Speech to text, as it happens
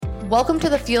Welcome to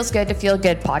the Feels Good to Feel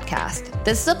Good podcast.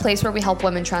 This is a place where we help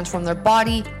women transform their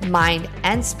body, mind,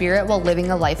 and spirit while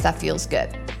living a life that feels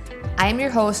good. I am your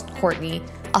host, Courtney,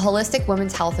 a holistic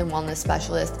women's health and wellness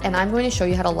specialist, and I'm going to show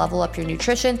you how to level up your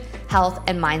nutrition, health,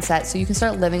 and mindset so you can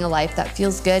start living a life that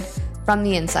feels good from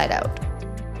the inside out.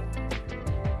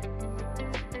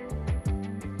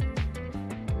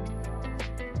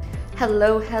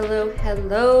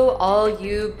 Hello, all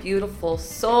you beautiful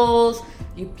souls.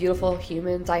 You beautiful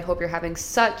humans. I hope you're having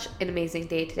such an amazing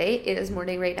day today. It is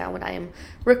morning right now when I am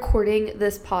recording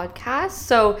this podcast.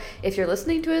 So if you're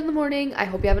listening to it in the morning, I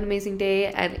hope you have an amazing day.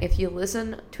 And if you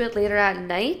listen to it later at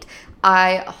night,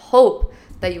 I hope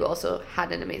that you also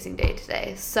had an amazing day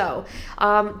today. So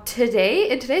in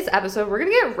today's episode, we're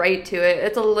going to get right to it.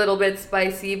 It's a little bit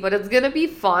spicy, but it's going to be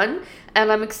fun.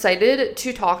 And I'm excited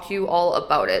to talk to you all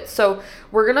about it. So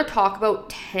we're going to talk about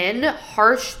 10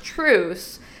 harsh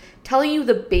truths telling you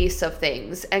the base of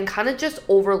things and kind of just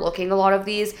overlooking a lot of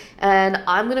these. And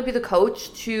I'm going to be the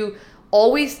coach to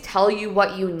always tell you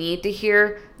what you need to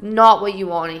hear, not what you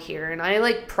want to hear. And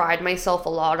I pride myself a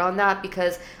lot on that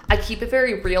because I keep it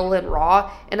very real and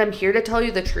raw. And I'm here to tell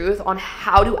you the truth on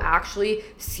how to actually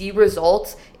see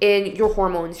results in your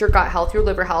hormones, your gut health, your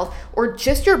liver health, or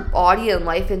just your body and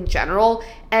life in general,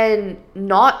 and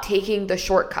not taking the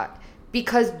shortcut,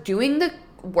 because doing the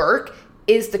work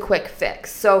is the quick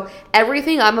fix. So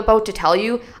everything I'm about to tell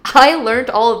you, I learned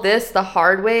all of this the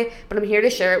hard way, but I'm here to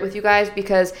share it with you guys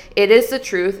because it is the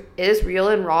truth, it is real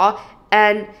and raw,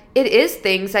 and it is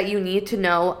things that you need to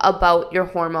know about your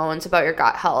hormones, about your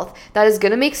gut health, that is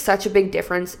going to make such a big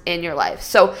difference in your life.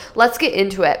 So let's get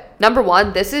into it. Number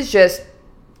one, this is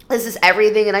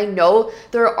everything, and I know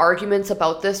there are arguments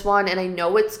about this one, and I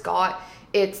know it's got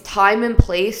its time and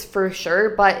place for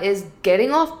sure, but is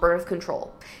getting off birth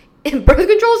control. And birth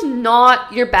control is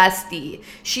not your bestie.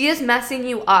 She is messing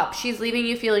you up. She's leaving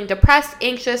you feeling depressed,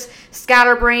 anxious,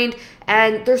 scatterbrained,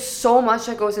 and there's so much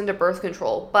that goes into birth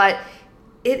control. But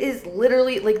it is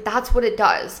literally, that's what it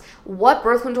does. What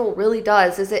birth control really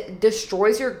does is it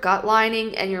destroys your gut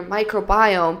lining and your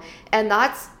microbiome. And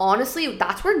that's where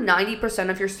 90%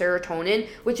 of your serotonin,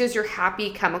 which is your happy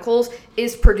chemicals,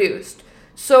 is produced.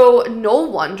 So no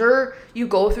wonder you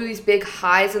go through these big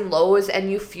highs and lows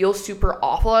and you feel super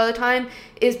awful all the time,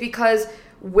 is because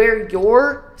where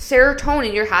your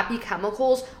serotonin, your happy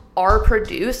chemicals, are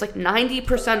produced,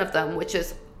 90% of them, which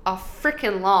is a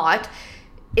freaking lot,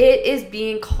 it is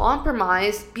being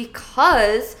compromised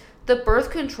because the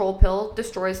birth control pill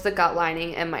destroys the gut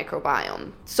lining and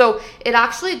microbiome. So it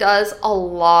actually does a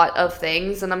lot of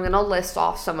things, and I'm going to list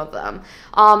off some of them.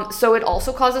 So it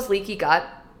also causes leaky gut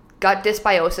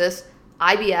dysbiosis,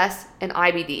 IBS, and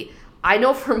IBD. I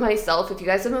know for myself, if you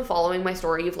guys have been following my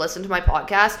story, you've listened to my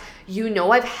podcast, you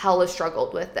know I've hella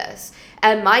struggled with this.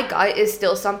 And my gut is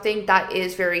still something that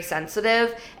is very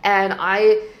sensitive, and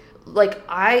I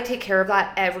take care of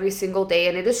that every single day,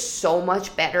 and it is so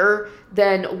much better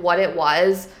than what it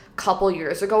was a couple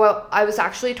years ago. I was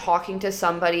actually talking to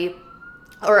somebody,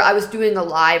 or I was doing a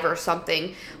live or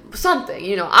something,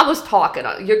 I was talking.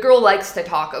 Your girl likes to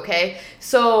talk, okay?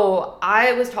 So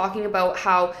I was talking about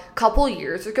how a couple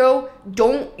years ago,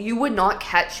 you would not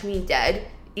catch me dead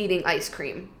eating ice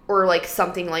cream or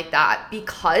something like that,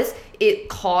 because it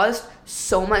caused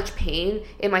so much pain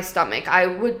in my stomach. I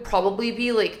would probably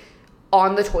be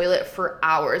on the toilet for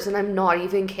hours, and I'm not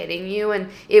even kidding you, and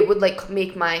it would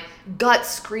make my gut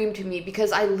scream to me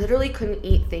because I literally couldn't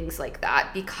eat things like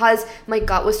that because my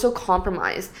gut was so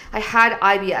compromised. I had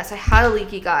IBS, I had a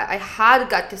leaky gut, I had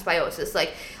gut dysbiosis.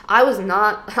 I was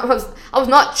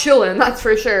not chilling, that's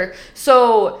for sure.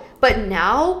 So, but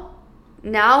now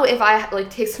if I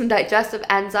take some digestive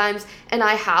enzymes and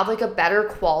I have a better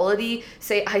quality,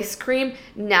 say ice cream,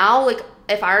 now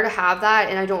if I were to have that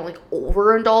and I don't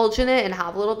overindulge in it and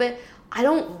have a little bit, I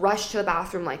don't rush to the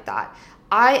bathroom like that.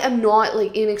 I am not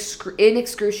in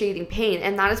excruciating pain,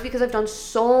 and that is because I've done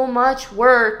so much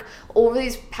work over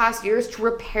these past years to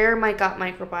repair my gut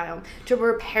microbiome, to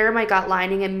repair my gut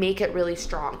lining and make it really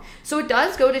strong. So it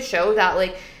does go to show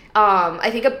that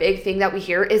I think a big thing that we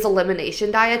hear is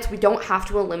elimination diets. We don't have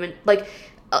to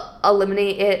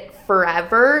eliminate it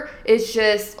forever. It's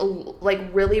just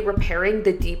really repairing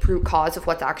the deep root cause of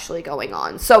what's actually going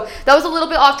on. So that was a little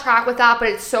bit off track with that, but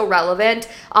it's so relevant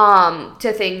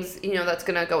to things that's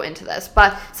going to go into this.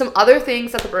 But some other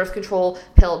things that the birth control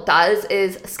pill does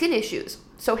is skin issues.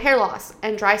 So hair loss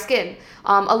and dry skin,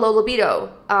 a low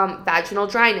libido, vaginal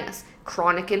dryness,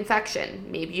 chronic infection.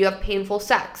 Maybe you have painful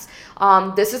sex.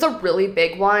 This is a really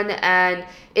big one, and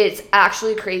it's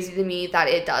actually crazy to me that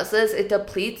it does this. It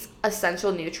depletes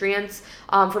essential nutrients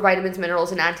for vitamins,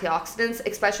 minerals, and antioxidants,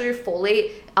 especially your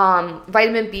folate,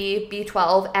 vitamin B,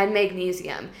 B12, and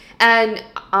magnesium. And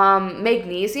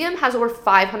magnesium has over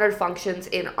 500 functions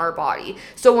in our body.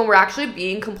 So when we're actually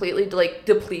being completely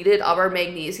depleted of our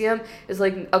magnesium, it's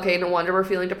like, okay, no wonder we're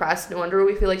feeling depressed. No wonder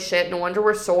we feel like shit. No wonder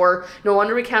we're sore. No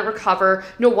wonder we can't recover.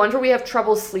 No wonder we have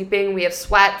trouble sleeping. We have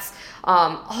sweats.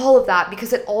 All of that,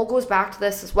 because it all goes back to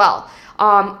this as well.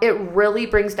 It really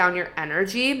brings down your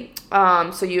energy.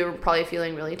 So you're probably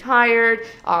feeling really tired,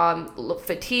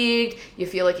 fatigued. You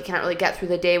feel like you can't really get through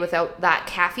the day without that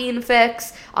caffeine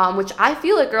fix, which I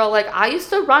feel like, girl, like I used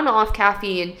to run off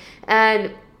caffeine,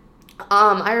 and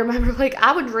I remember like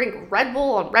I would drink Red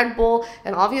Bull on Red Bull,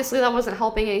 and obviously that wasn't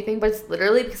helping anything, but it's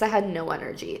literally because I had no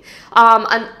energy.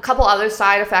 A couple other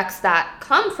side effects that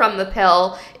come from the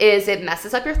pill is it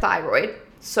messes up your thyroid.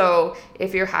 So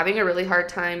if you're having a really hard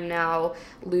time now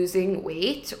losing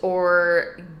weight,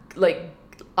 or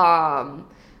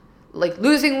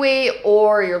losing weight,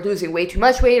 or you're losing way too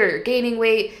much weight, or you're gaining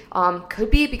weight,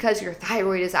 could be because your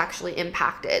thyroid is actually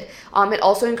impacted. It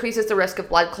also increases the risk of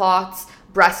blood clots,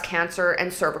 breast cancer,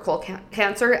 and cervical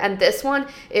cancer. And this one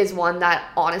is one that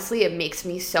honestly, it makes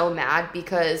me so mad,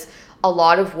 because a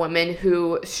lot of women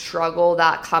who struggle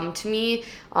that come to me,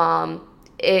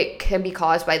 it can be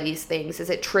caused by these things, is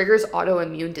it triggers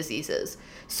autoimmune diseases.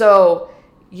 So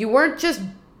you weren't just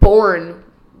born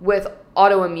with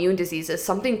autoimmune diseases,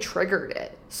 something triggered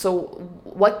it. So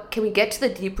what can we get to the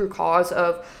deep root cause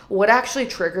of what actually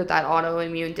triggered that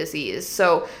autoimmune disease?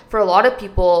 So for a lot of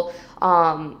people,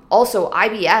 also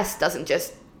IBS doesn't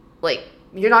just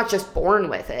you're not just born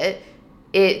with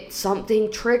it,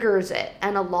 something triggers it.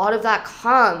 And a lot of that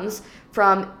comes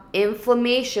from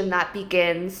inflammation that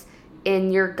begins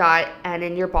in your gut and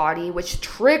in your body, which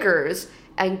triggers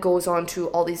and goes on to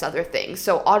all these other things.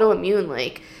 So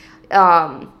autoimmune,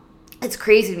 it's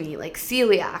crazy to me, like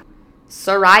celiac,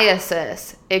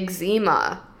 psoriasis,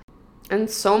 eczema, and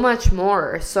so much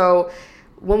more. So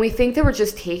when we think that we're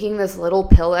just taking this little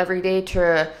pill every day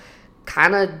to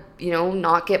kind of,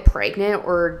 not get pregnant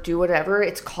or do whatever,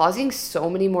 it's causing so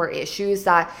many more issues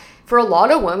that for a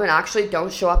lot of women actually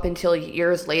don't show up until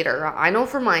years later. I know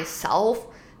for myself,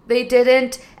 they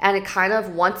didn't, and it kind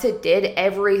of, once it did,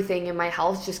 everything in my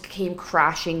health just came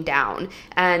crashing down.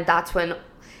 And that's when,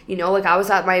 I was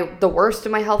at the worst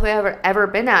of my health I've ever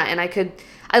been at, and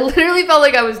I literally felt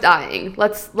like I was dying.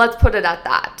 Let's put it at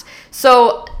that.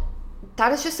 So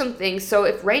that is just some things. So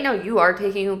if right now you are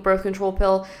taking a birth control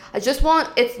pill,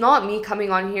 it's not me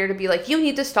coming on here to be like, you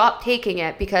need to stop taking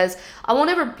it, because I won't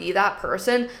ever be that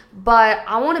person, but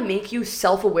I want to make you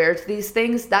self-aware to these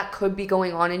things that could be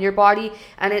going on in your body,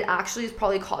 and it actually is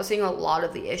probably causing a lot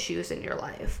of the issues in your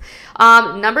life.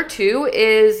 Number 2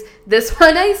 is this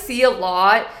one I see a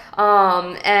lot,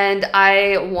 and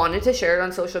I wanted to share it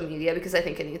on social media because I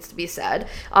think it needs to be said.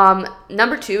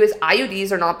 Number 2 is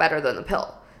IUDs are not better than the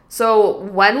pill. So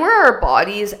when were our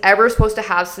bodies ever supposed to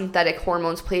have synthetic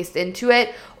hormones placed into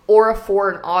it, or a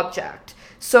foreign object?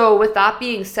 So with that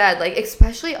being said,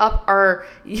 especially up our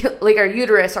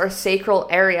uterus, our sacral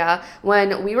area,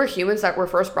 when we were humans that were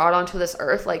first brought onto this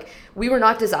earth, we were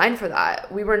not designed for that.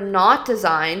 We were not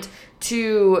designed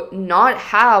to not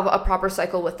have a proper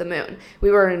cycle with the moon.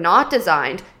 We were not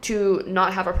designed to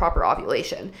not have a proper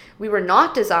ovulation. We were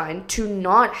not designed to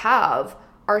not have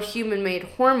our human-made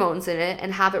hormones in it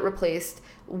and have it replaced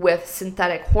with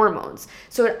synthetic hormones.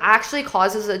 So it actually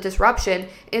causes a disruption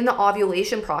in the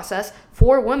ovulation process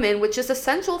for women, which is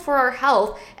essential for our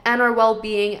health and our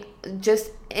well-being,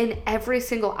 just in every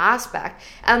single aspect.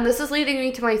 And this is leading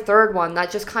me to my third one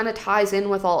that just kind of ties in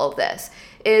with all of this,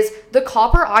 is the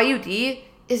copper IUD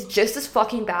is just as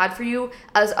fucking bad for you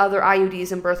as other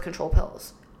IUDs and birth control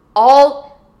pills.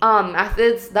 All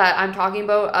methods that I'm talking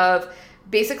about of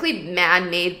basically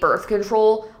man-made birth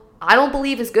control, I don't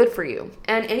believe is good for you.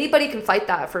 And anybody can fight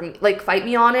that for me, fight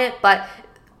me on it, but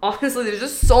honestly, there's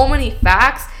just so many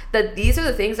facts that these are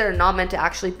the things that are not meant to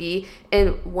actually be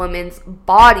in women's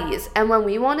bodies. And when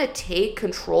we want to take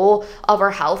control of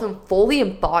our health and fully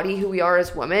embody who we are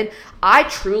as women, I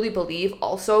truly believe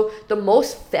also the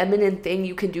most feminine thing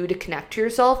you can do to connect to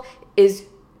yourself is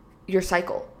your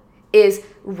cycle. Is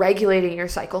regulating your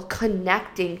cycle,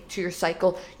 connecting to your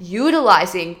cycle,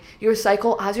 utilizing your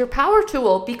cycle as your power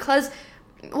tool. Because,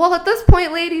 well, at this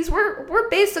point, ladies, we're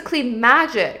basically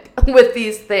magic with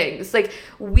these things.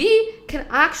 We can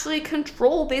actually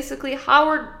control basically how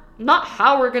our not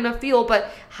how we're going to feel,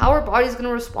 but how our body's going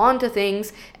to respond to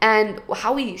things and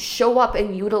how we show up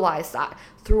and utilize that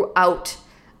throughout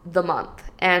the month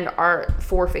and our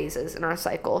 4 phases in our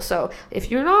cycle. So if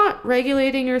you're not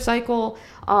regulating your cycle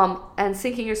and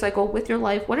syncing your cycle with your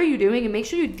life, what are you doing? And make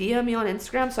sure you DM me on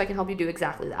Instagram so I can help you do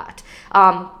exactly that.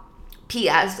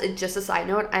 P.S. Just a side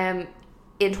note, I am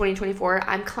in 2024,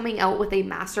 I'm coming out with a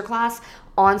masterclass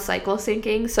on cycle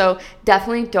syncing, so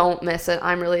definitely don't miss it.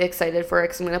 I'm really excited for it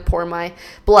because I'm going to pour my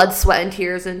blood, sweat, and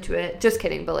tears into it. Just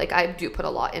kidding, but like I do put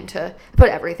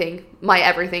everything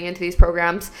into these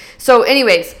programs. So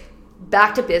anyways,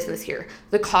 back to business here.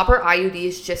 The copper IUD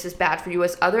is just as bad for you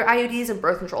as other IUDs and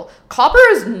birth control. Copper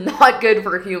is not good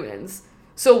for humans.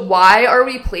 So why are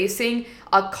we placing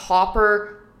a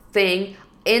copper thing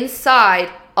inside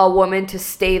a woman to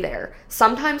stay there?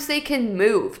 Sometimes they can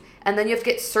move and then you have to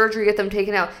get surgery, get them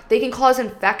taken out. They can cause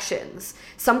infections.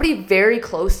 Somebody very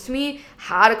close to me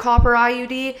had a copper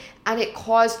IUD and it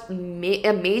caused a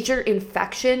major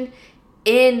infection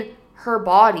in her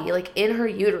body, like in her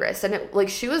uterus, and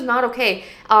she was not okay.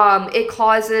 It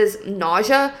causes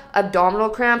nausea, abdominal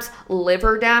cramps,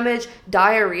 liver damage,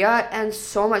 diarrhea, and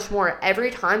so much more.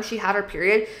 Every time she had her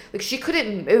period, she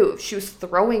couldn't move. She was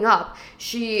throwing up.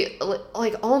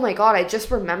 Oh my God, I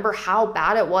just remember how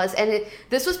bad it was. And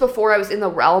this was before I was in the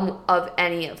realm of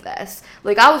any of this.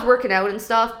 I was working out and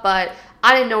stuff, but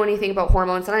I didn't know anything about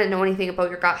hormones, and I didn't know anything about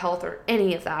your gut health or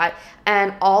any of that.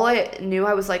 And all I knew,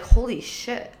 I was like, holy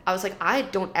shit. I was like, I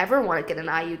don't ever want to get an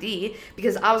IUD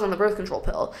because I was on the birth control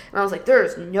pill. And I was like,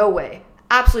 there's no way,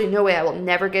 absolutely no way I will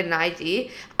never get an IUD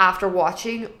after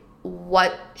watching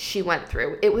what she went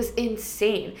through. It was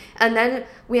insane. And then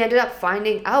we ended up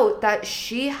finding out that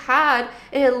she had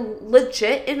a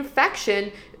legit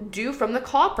infection due from the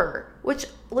copper, which,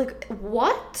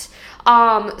 what?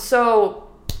 So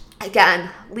again,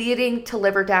 leading to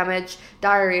liver damage,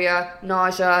 diarrhea,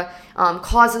 nausea, can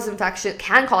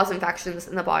cause infections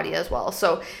in the body as well.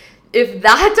 So if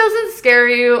that doesn't scare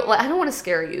you, I don't want to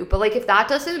scare you, but if that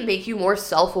doesn't make you more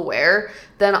self-aware,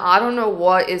 then I don't know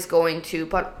what is going to.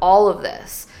 But all of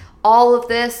this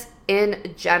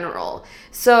in general.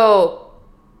 So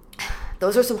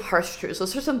those are some harsh truths.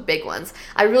 Those are some big ones.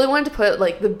 I really wanted to put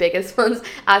the biggest ones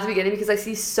at the beginning because I've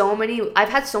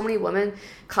had so many women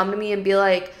come to me and be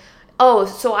like, oh,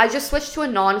 so I just switched to a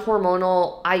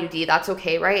non-hormonal IUD. That's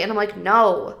okay, right? And I'm like,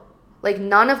 no.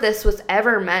 None of this was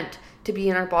ever meant to be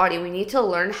in our body. We need to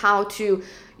learn how to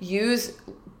use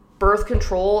birth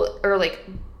control or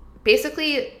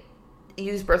basically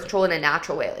use birth control in a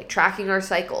natural way, tracking our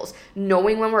cycles,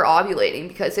 knowing when we're ovulating.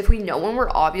 Because if we know when we're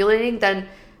ovulating, then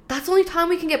that's the only time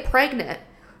we can get pregnant.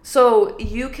 So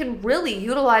you can really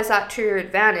utilize that to your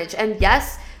advantage. And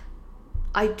yes,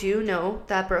 I do know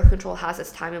that birth control has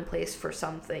its time and place for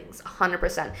some things,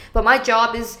 100%. But my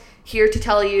job is here to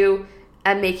tell you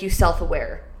and make you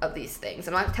self-aware of these things.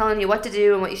 I'm not telling you what to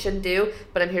do and what you shouldn't do,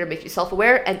 but I'm here to make you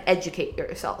self-aware and educate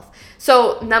yourself.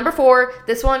 So number 4,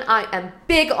 this one I am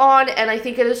big on, and I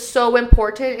think it is so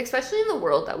important, especially in the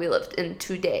world that we live in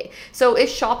today. So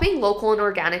it's shopping local and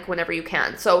organic whenever you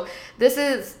can. So this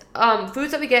is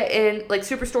foods that we get in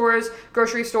superstores,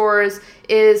 grocery stores,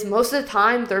 is most of the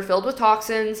time they're filled with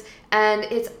toxins, and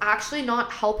it's actually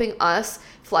not helping us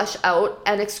flush out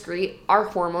and excrete our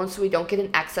hormones so we don't get an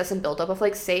excess and buildup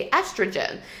of say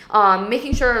estrogen.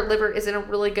 Making sure our liver is in a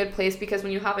really good place, because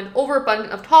when you have an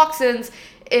overabundance of toxins,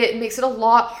 it makes it a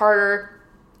lot harder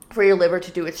for your liver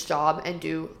to do its job and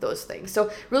do those things. So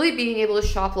really being able to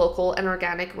shop local and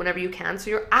organic whenever you can, so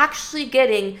you're actually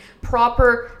getting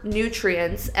proper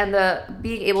nutrients and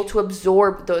being able to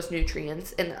absorb those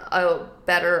nutrients in a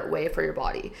better way for your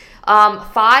body.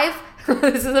 5,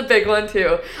 this is a big one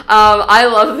too. I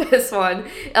love this one,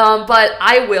 but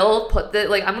I will put I'm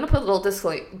going to put a little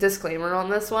disclaimer on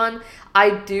this one. I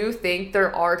do think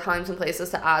there are times and places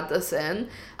to add this in.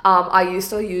 I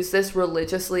used to use this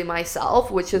religiously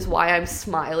myself, which is why I'm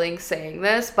smiling saying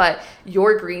this, but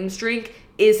your greens drink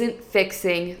isn't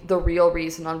fixing the real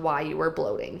reason on why you are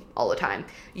bloating all the time.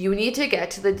 You need to get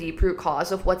to the deep root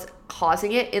cause of what's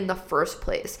causing it in the first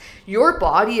place. Your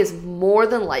body is more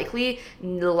than likely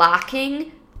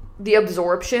lacking the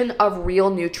absorption of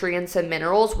real nutrients and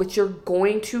minerals, which you're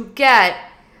going to get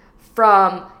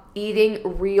from eating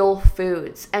real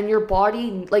foods. And your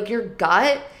body, your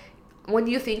gut, when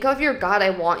you think of your gut, I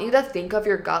want you to think of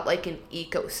your gut like an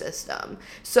ecosystem.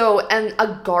 So, and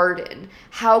a garden.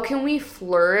 How can we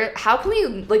flourish? How can we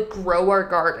like grow our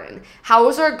garden? How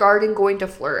is our garden going to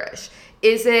flourish?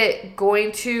 Is it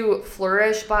going to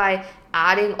flourish by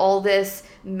adding all this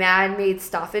man-made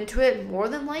stuff into it? More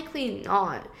than likely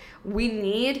not. We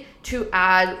need to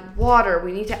add water.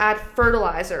 We need to add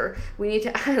fertilizer. We need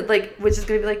to add which is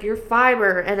going to be like your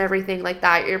fiber and everything like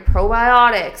that, your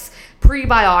probiotics,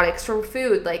 prebiotics from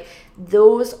food. Like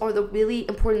those are the really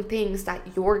important things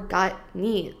that your gut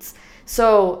needs.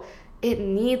 So it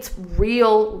needs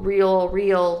real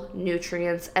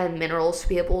nutrients and minerals to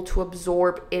be able to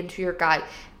absorb into your gut.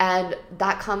 And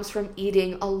that comes from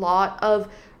eating a lot of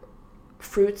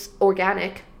fruits,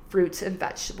 organic fruits and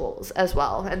vegetables as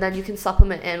well. And then you can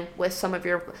supplement in with some of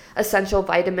your essential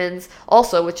vitamins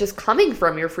also, which is coming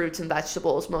from your fruits and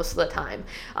vegetables most of the time.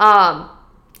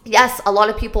 Yes, a lot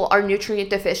of people are nutrient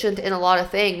deficient in a lot of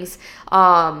things.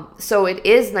 So it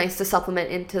is nice to supplement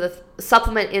in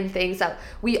things that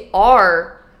we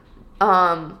are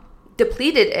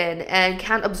depleted in and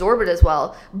can't absorb it as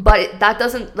well. But that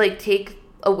doesn't take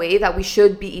away that we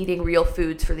should be eating real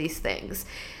foods for these things.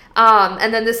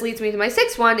 And then this leads me to my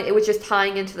sixth one, which is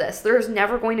tying into this. There's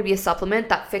never going to be a supplement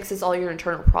that fixes all your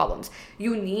internal problems.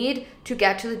 You need to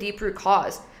get to the deep root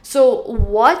cause. So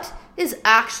what is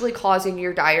actually causing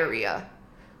your diarrhea?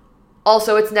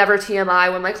 Also, it's never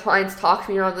TMI when my clients talk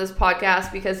to me on this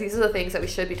podcast, because these are the things that we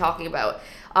should be talking about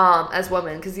as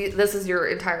women, because this is your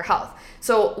entire health.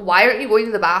 So why aren't you going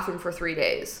to the bathroom for 3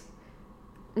 days?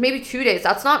 Maybe 2 days.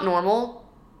 That's not normal.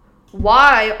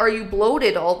 Why are you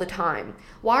bloated all the time?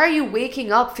 Why are you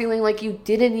waking up feeling like you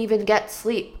didn't even get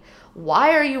sleep?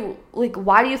 Why do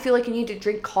you feel like you need to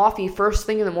drink coffee first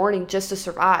thing in the morning just to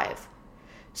survive?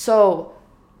 So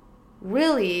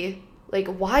really,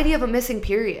 why do you have a missing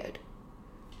period?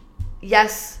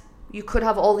 Yes, you could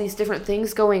have all these different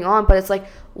things going on, but it's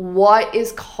what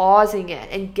is causing it,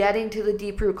 and getting to the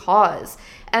deep root cause.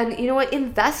 And you know what?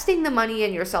 Investing the money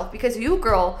in yourself, because you,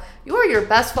 girl, you are your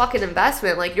best fucking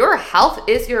investment. Your health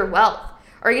is your wealth.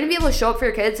 Are you going to be able to show up for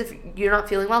your kids if you're not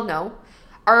feeling well? No.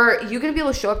 Are you going to be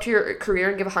able to show up to your career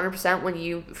and give 100% when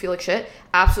you feel like shit?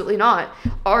 Absolutely not.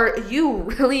 Are you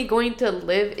really going to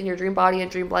live in your dream body and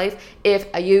dream life if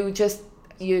you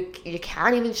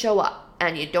can't even show up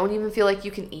and you don't even feel like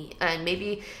you can eat and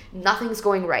maybe nothing's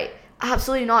going right?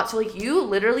 Absolutely not. So you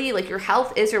literally, your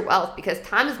health is your wealth, because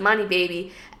time is money,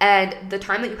 baby. And the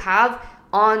time that you have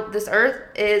on this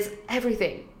earth is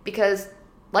everything, because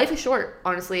life is short,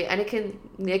 honestly, and it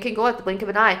can go at the blink of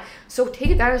an eye. So take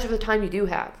advantage of the time you do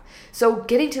have. So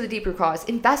getting to the deeper cause,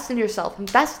 invest in yourself,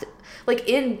 invest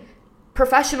in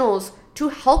professionals to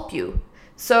help you.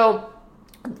 So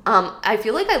I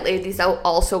feel like I laid these out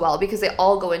all so well, because they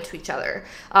all go into each other.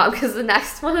 Because the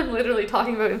next one, I'm literally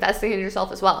talking about investing in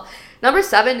yourself as well. Number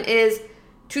 7 is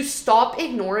to stop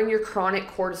ignoring your chronic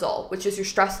cortisol, which is your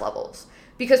stress levels.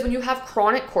 Because when you have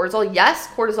chronic cortisol, yes,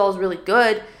 cortisol is really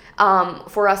good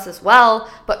for us as well,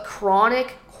 but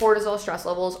chronic cortisol stress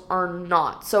levels are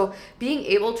not. So being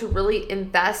able to really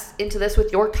invest into this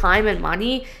with your time and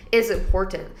money is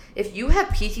important. If you have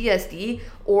PTSD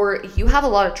or you have a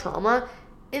lot of trauma,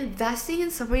 investing in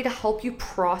somebody to help you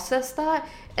process that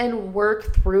and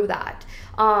work through that.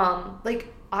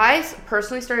 I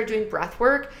personally started doing breath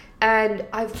work, and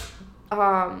I've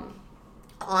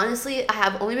honestly, I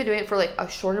have only been doing it for a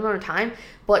short amount of time,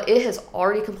 but it has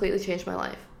already completely changed my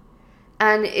life.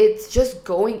 And it's just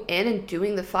going in and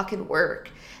doing the fucking work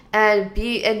and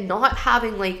not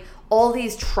having all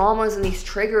these traumas and these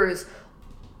triggers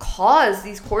cause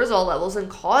these cortisol levels and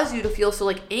cause you to feel so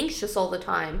anxious all the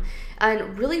time,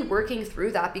 and really working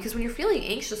through that. Because when you're feeling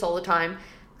anxious all the time,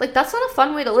 that's not a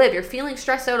fun way to live. You're feeling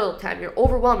stressed out all the time. You're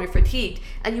overwhelmed, you're fatigued,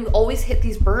 and you always hit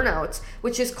these burnouts,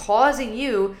 which is causing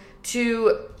you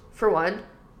to, for one,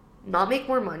 not make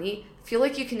more money, feel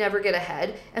like you can never get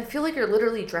ahead, and feel like you're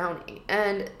literally drowning.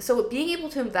 And so being able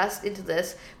to invest into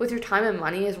this with your time and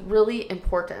money is really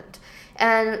important.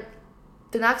 And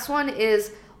the next one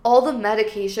is all the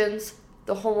medications,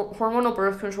 the hormonal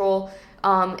birth control,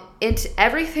 into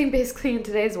everything basically in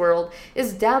today's world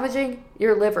is damaging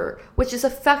your liver, which is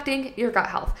affecting your gut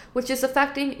health, which is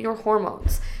affecting your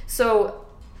hormones. So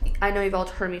I know you've all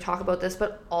heard me talk about this,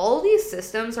 but all these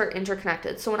systems are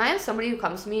interconnected. So when I have somebody who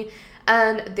comes to me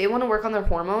and they want to work on their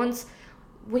hormones,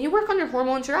 when you work on your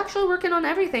hormones, you're actually working on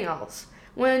everything else.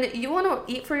 When you want to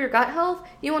eat for your gut health,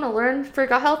 you want to learn for your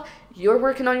gut health, you're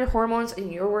working on your hormones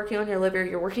and you're working on your liver,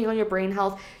 you're working on your brain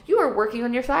health, you are working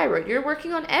on your thyroid, you're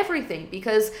working on everything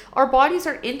because our bodies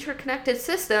are interconnected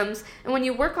systems, and when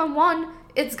you work on one,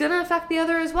 it's going to affect the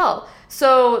other as well.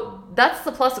 So that's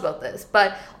the plus about this.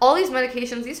 But all these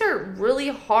medications, these are really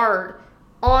hard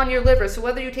on your liver. So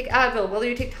whether you take Advil, whether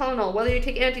you take Tylenol, whether you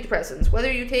take antidepressants, whether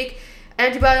you take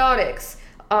antibiotics,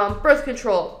 birth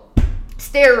control,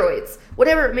 steroids,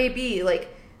 whatever it may be,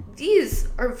 like, these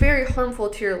are very harmful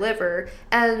to your liver.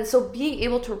 And so being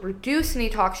able to reduce any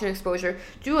toxin exposure,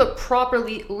 do a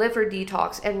properly liver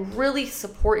detox, and really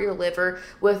support your liver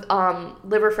with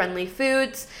liver-friendly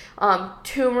foods,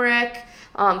 turmeric,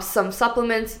 some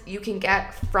supplements you can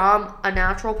get from a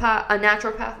naturopath,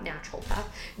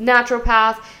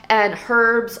 and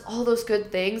herbs, all those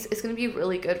good things. It's going to be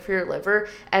really good for your liver,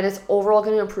 and it's overall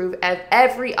going to improve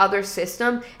every other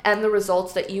system and the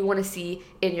results that you want to see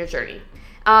in your journey.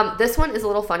 This one is a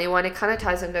little funny one. It kind of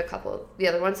ties into a couple of the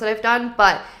other ones that I've done,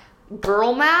 but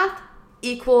girl math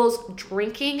equals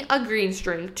drinking a greens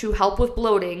drink to help with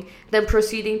bloating, then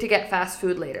proceeding to get fast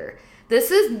food later.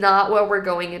 This is not what we're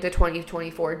going into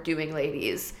 2024 doing,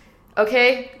 ladies.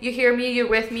 Okay? You hear me? You're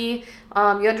with me?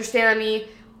 You understand me?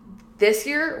 This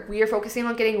year, we are focusing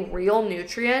on getting real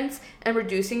nutrients and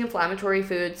reducing inflammatory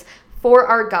foods for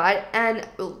our gut and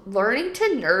learning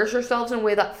to nourish ourselves in a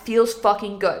way that feels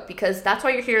fucking good, because that's why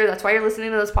you're here. That's why you're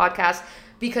listening to this podcast,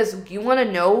 because you want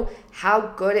to know how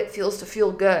good it feels to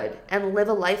feel good and live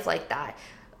a life like that.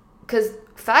 Because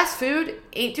fast food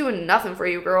ain't doing nothing for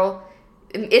you, girl.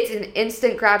 It's an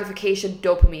instant gratification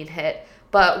dopamine hit.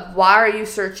 But why are you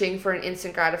searching for an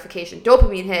instant gratification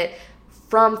dopamine hit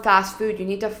from fast food? You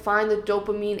need to find the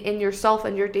dopamine in yourself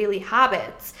and your daily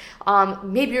habits.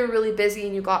 Maybe you're really busy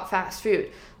and you got fast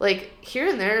food. Like, here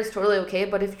and there is totally okay,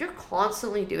 but if you're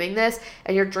constantly doing this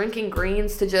and you're drinking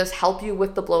greens to just help you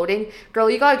with the bloating, girl,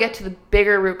 you gotta get to the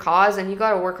bigger root cause and you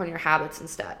gotta work on your habits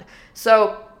instead.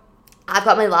 So I've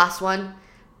got my last one.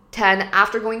 10.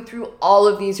 After going through all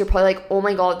of these, you're probably like, oh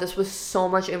my god, this was so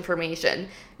much information.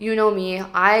 You know me,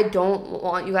 I don't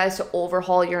want you guys to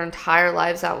overhaul your entire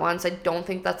lives at once. I don't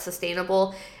think that's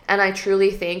sustainable. And I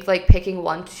truly think like picking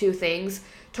 1 to 2 things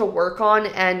to work on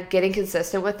and getting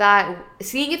consistent with that,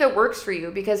 seeing if it works for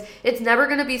you, because it's never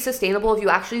going to be sustainable if you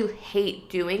actually hate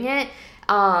doing it.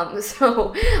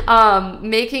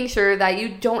 Making sure that you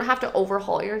don't have to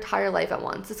overhaul your entire life at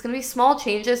once. It's going to be small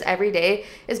changes every day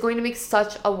is going to make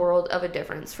such a world of a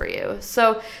difference for you.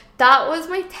 So that was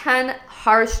my 10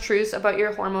 harsh truths about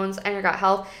your hormones and your gut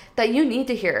health that you need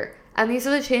to hear. And these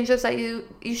are the changes that you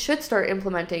should start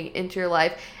implementing into your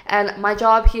life. And my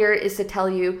job here is to tell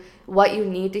you what you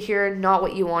need to hear, not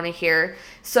what you want to hear.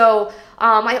 So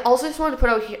I also just wanted to put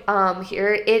out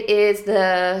here, it is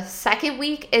the second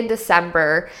week in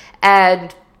December,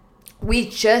 and we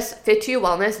just, Fit to You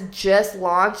Wellness, just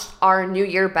launched our New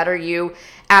Year Better You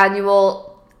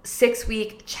annual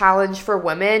 6-week challenge for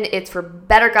women. It's for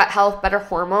better gut health, better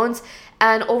hormones,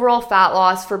 and overall fat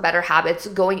loss for better habits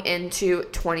going into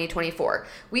 2024.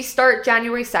 We start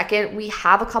January 2nd. We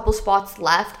have a couple spots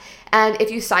left. And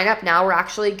if you sign up now, we're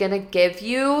actually going to give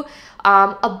you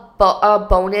a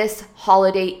bonus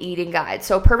holiday eating guide.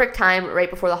 So perfect time right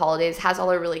before the holidays, has all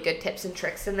our really good tips and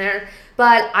tricks in there.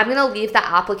 But I'm going to leave the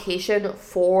application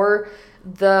for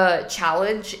the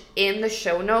challenge in the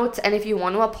show notes, and if you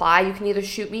want to apply, you can either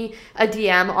shoot me a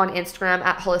DM on Instagram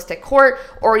at Holistic Court,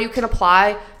 or you can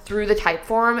apply through the type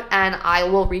form and I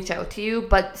will reach out to you.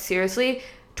 But seriously,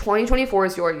 2024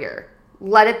 is your year.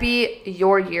 Let it be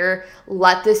your year.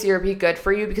 Let this year be good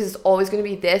for you, because it's always going to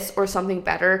be this or something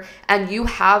better, and you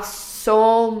have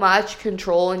so much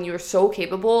control and you're so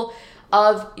capable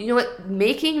of, you know what,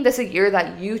 making this a year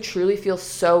that you truly feel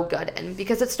so good in,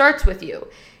 because it starts with you.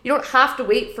 You don't have to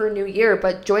wait for a new year,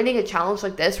 but joining a challenge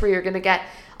like this where you're going to get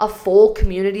a full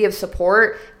community of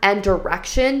support and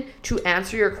direction to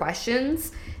answer your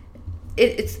questions,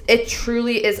 it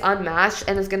truly is unmatched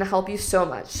and is going to help you so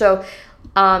much. So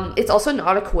it's also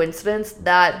not a coincidence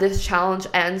that this challenge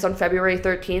ends on February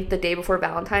 13th, the day before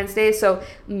Valentine's Day. So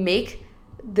make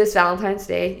this Valentine's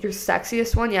Day your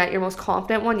sexiest one yet, your most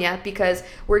confident one yet, because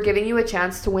we're giving you a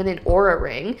chance to win an Oura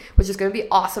ring, which is going to be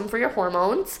awesome for your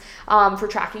hormones, for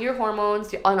tracking your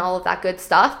hormones and all of that good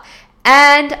stuff.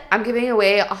 And I'm giving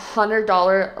away a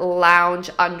 $100 lounge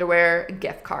underwear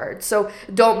gift card. So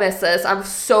don't miss this. I'm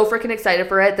so freaking excited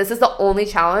for it. This is the only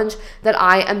challenge that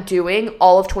I am doing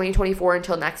all of 2024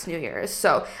 until next New Year's.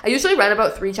 So I usually run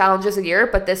about 3 challenges a year,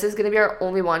 but this is going to be our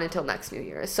only one until next New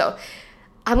Year's. So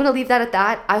I'm going to leave that at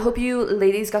that. I hope you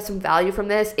ladies got some value from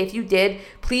this. If you did,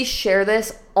 please share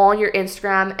this on your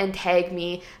Instagram and tag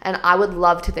me. And I would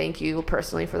love to thank you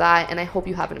personally for that. And I hope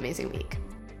you have an amazing week.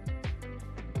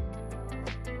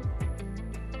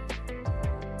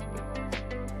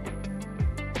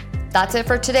 That's it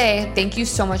for today. Thank you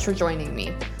so much for joining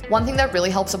me. One thing that really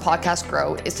helps a podcast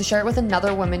grow is to share it with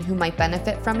another woman who might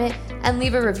benefit from it and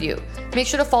leave a review. Make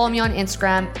sure to follow me on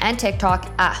Instagram and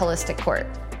TikTok at Holistic Court.